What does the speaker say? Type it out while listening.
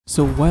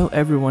So while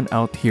everyone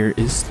out here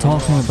is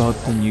talking about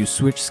the new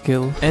switch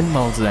skill and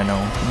Malzeno,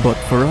 but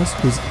for us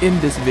who's in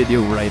this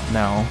video right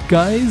now,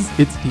 guys,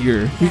 it's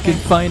here. We can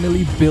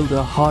finally build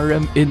a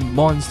harem in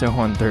Monster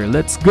Hunter.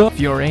 Let's go!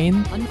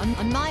 Fiorane,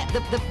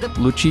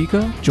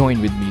 Luchika,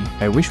 join with me.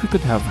 I wish we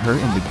could have her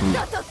in the group.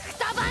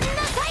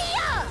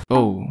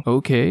 Oh,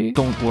 okay.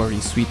 Don't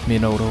worry, sweet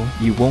Minoto.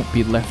 You won't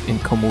be left in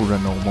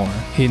Komura no more.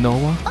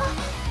 Hinoa,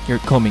 you're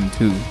coming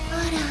too.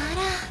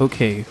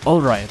 Okay,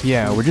 alright,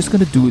 yeah, we're just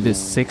gonna do this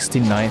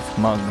 69th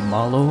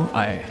Malo.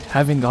 I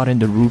haven't gotten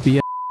the ruby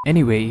yet.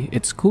 Anyway,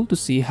 it's cool to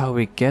see how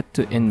we get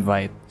to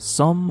invite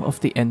some of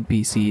the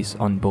NPCs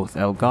on both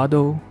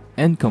Elgato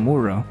and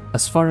Komura.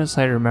 As far as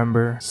I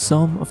remember,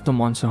 some of the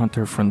Monster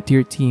Hunter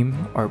Frontier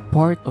team are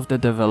part of the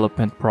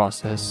development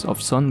process of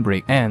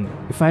Sunbreak, and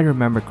if I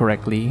remember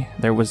correctly,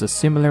 there was a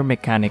similar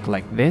mechanic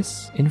like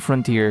this in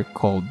Frontier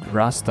called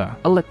Rasta.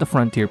 I'll let the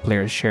Frontier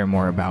players share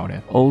more about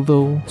it.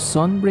 Although,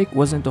 Sunbreak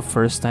wasn't the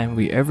first time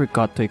we ever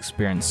got to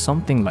experience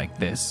something like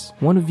this.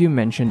 One of you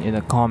mentioned in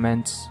the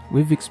comments,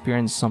 we've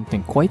experienced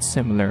something quite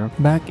similar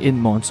back in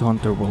Monster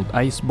Hunter World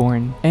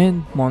Iceborne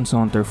and Monster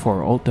Hunter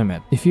 4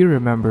 Ultimate. If you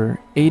remember,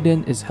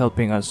 Aiden is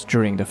helping us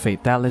during the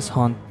Fatalis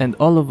hunt, and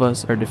all of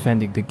us are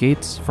defending the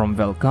gates from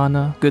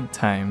Velkhana. Good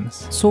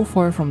times. So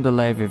far from the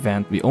live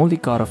event, we only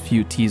got a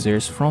few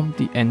teasers from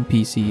the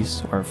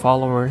NPCs or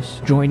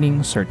followers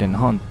joining certain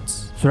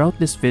hunts. Throughout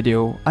this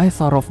video, I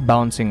thought of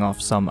bouncing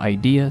off some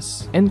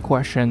ideas and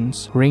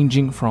questions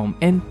ranging from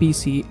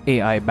NPC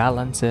AI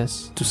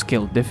balances to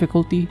skill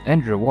difficulty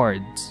and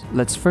rewards.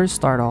 Let's first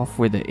start off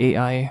with the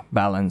AI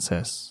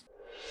balances.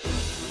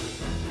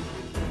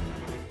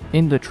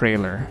 In the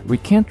trailer, we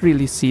can't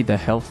really see the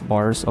health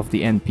bars of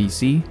the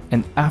NPC,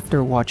 and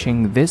after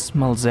watching this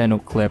Malzeno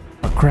clip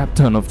a crap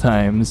ton of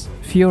times,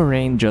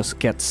 Fiorane just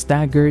gets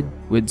staggered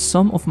with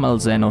some of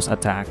Malzeno's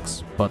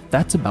attacks, but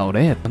that's about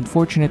it.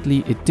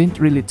 Unfortunately, it didn't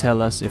really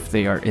tell us if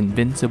they are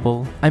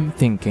invincible. I'm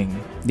thinking,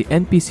 the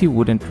NPC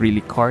wouldn't really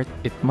cart,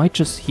 it might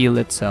just heal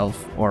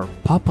itself or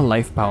pop a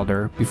life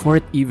powder before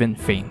it even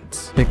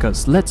faints.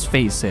 Because let's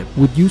face it,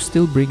 would you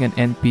still bring an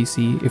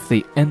NPC if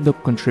they end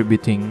up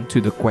contributing to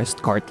the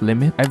quest cart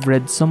limit? I've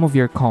read some of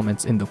your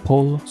comments in the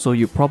poll, so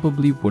you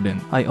probably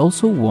wouldn't. I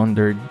also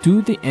wondered,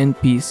 do the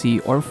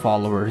NPC or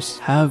followers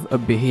have a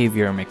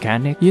behavior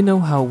mechanic? You know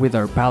how with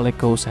our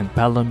Palicos and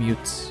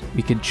Palamutes,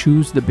 we can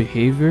choose the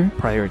behavior,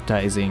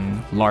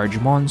 prioritizing large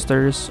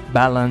monsters,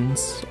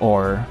 balance,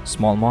 or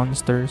small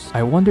monsters.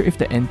 I wonder if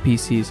the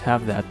NPCs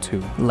have that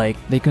too. Like,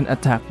 they can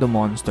attack the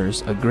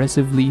monsters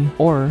aggressively,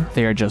 or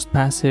they are just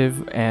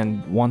passive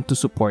and want to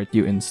support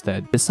you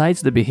instead.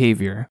 Besides the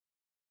behavior,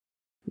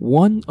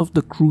 one of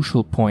the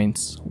crucial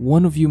points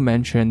one of you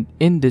mentioned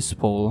in this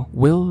poll,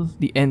 will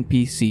the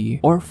NPC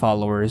or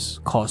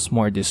followers cause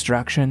more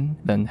distraction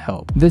than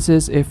help? This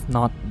is, if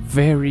not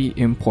very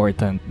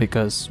important,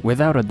 because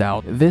without a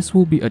doubt, this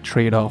will be a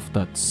trade-off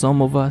that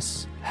some of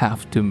us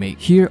have to make.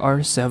 Here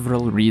are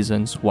several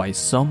reasons why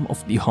some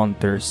of the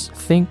hunters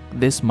think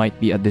this might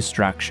be a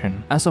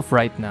distraction. As of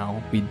right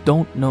now, we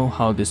don't know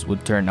how this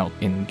would turn out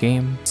in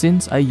game.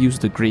 Since I use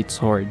the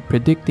greatsword,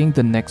 predicting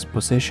the next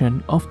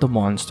position of the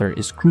monster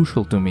is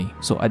crucial to me,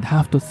 so I'd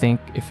have to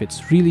think if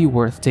it's really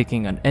worth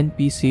taking an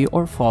NPC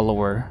or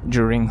follower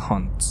during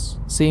hunts.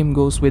 Same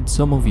goes with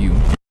some of you.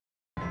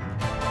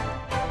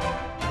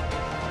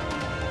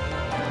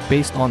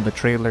 Based on the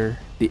trailer,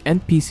 the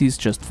NPCs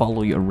just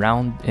follow you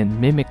around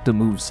and mimic the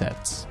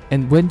movesets.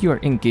 And when you are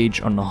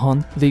engaged on a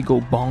hunt, they go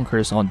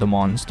bonkers on the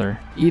monster.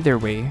 Either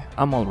way,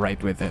 I'm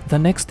alright with it. The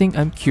next thing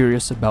I'm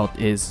curious about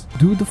is,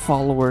 do the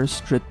followers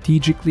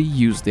strategically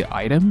use the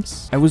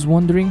items? I was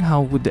wondering,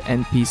 how would the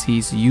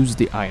NPCs use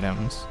the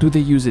items? Do they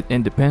use it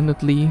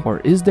independently, or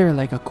is there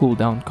like a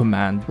cooldown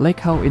command? Like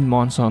how in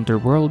Monster Hunter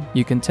World,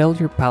 you can tell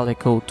your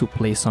Palico to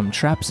place some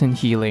traps and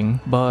healing,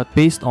 but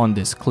based on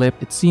this clip,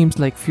 it seems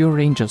like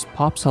Fiorane just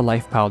pops a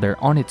life powder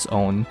on its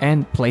own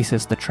and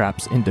places the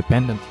traps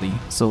independently.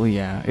 So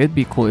yeah, it'd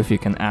be cool if you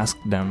can ask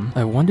them.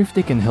 I wonder if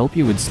they can help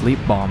you with sleep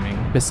bombing.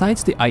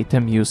 Besides the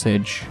item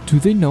usage, do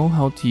they know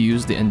how to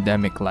use the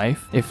endemic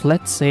life? If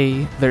let's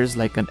say there's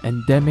like an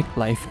endemic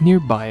life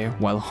nearby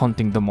while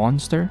hunting the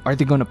monster, are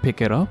they gonna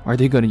pick it up? Are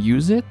they gonna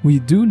use it? We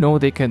do know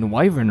they can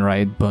wyvern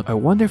ride, but I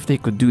wonder if they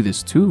could do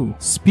this too.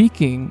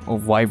 Speaking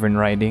of wyvern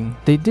riding,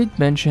 they did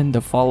mention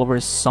the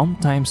followers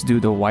sometimes do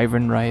the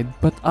wyvern ride,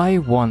 but I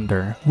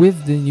wonder,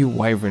 with the new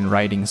wyvern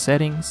riding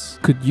settings,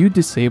 could you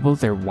disable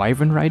their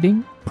wyvern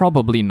riding?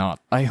 Probably not.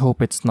 I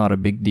hope it's not a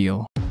big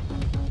deal.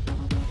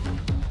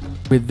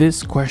 With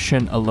this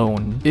question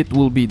alone, it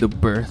will be the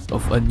birth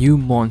of a new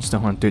Monster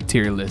Hunter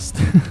tier list.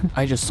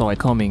 I just saw it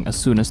coming as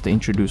soon as they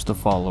introduced the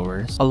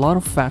followers. A lot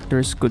of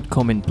factors could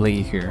come in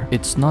play here.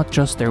 It's not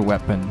just their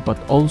weapon, but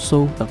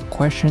also the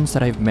questions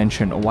that I've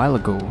mentioned a while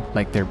ago,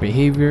 like their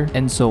behavior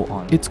and so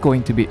on. It's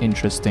going to be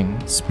interesting.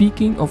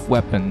 Speaking of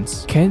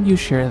weapons, can you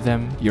share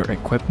them your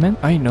equipment?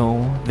 I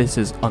know this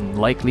is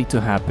unlikely to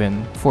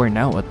happen, for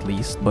now at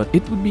least, but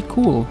it would be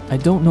cool. I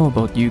don't know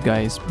about you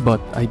guys,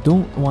 but I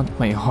don't want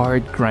my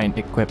hard grind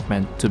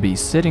equipment to be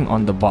sitting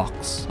on the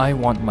box. I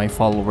want my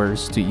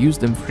followers to use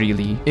them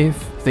freely if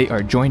they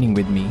are joining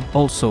with me.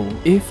 Also,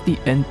 if the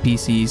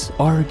NPCs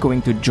are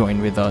going to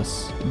join with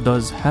us,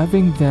 does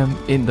having them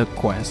in the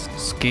quest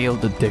scale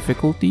the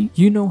difficulty?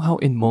 You know how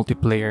in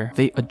multiplayer,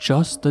 they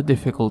adjust the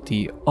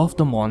difficulty of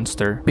the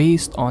monster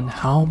based on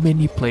how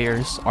many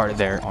players are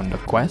there on the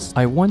quest?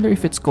 I wonder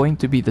if it's going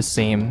to be the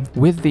same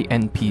with the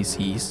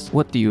NPCs.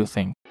 What do you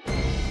think?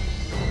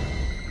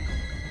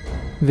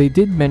 They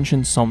did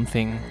mention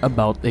something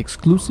about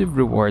exclusive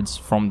rewards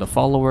from the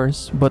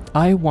followers, but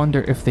I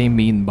wonder if they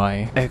mean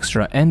by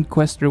extra end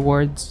quest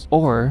rewards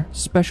or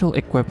special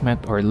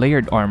equipment or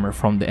layered armor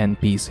from the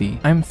NPC.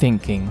 I'm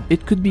thinking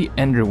it could be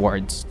end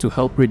rewards to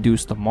help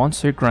reduce the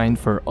monster grind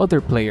for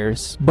other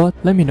players, but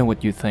let me know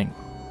what you think.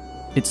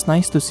 It's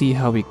nice to see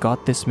how we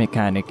got this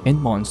mechanic in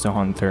Monster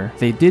Hunter.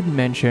 They did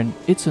mention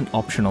it's an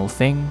optional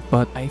thing,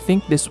 but I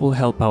think this will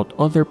help out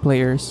other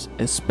players,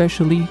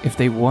 especially if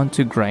they want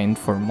to grind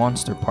for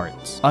monster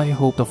parts. I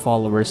hope the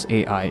followers'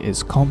 AI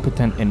is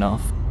competent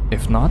enough.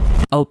 If not,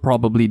 I'll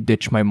probably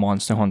ditch my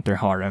Monster Hunter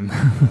harem.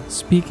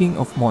 Speaking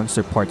of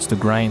monster parts to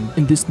grind,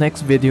 in this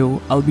next video,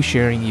 I'll be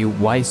sharing you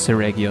why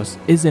Seregios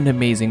is an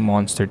amazing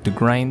monster to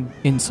grind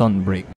in Sunbreak.